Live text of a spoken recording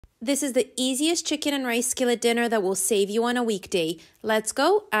This is the easiest chicken and rice skillet dinner that will save you on a weekday. Let's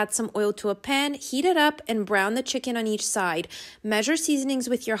go. Add some oil to a pan, heat it up, and brown the chicken on each side. Measure seasonings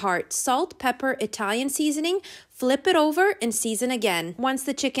with your heart. Salt, pepper, Italian seasoning. Flip it over and season again. Once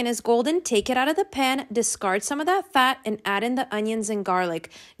the chicken is golden, take it out of the pan, discard some of that fat, and add in the onions and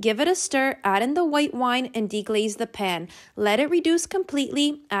garlic. Give it a stir, add in the white wine, and deglaze the pan. Let it reduce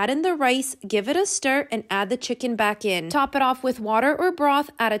completely, add in the rice, give it a stir, and add the chicken back in. Top it off with water or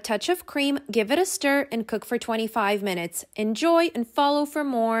broth, add a touch of cream, give it a stir, and cook for 25 minutes. Enjoy and follow for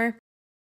more.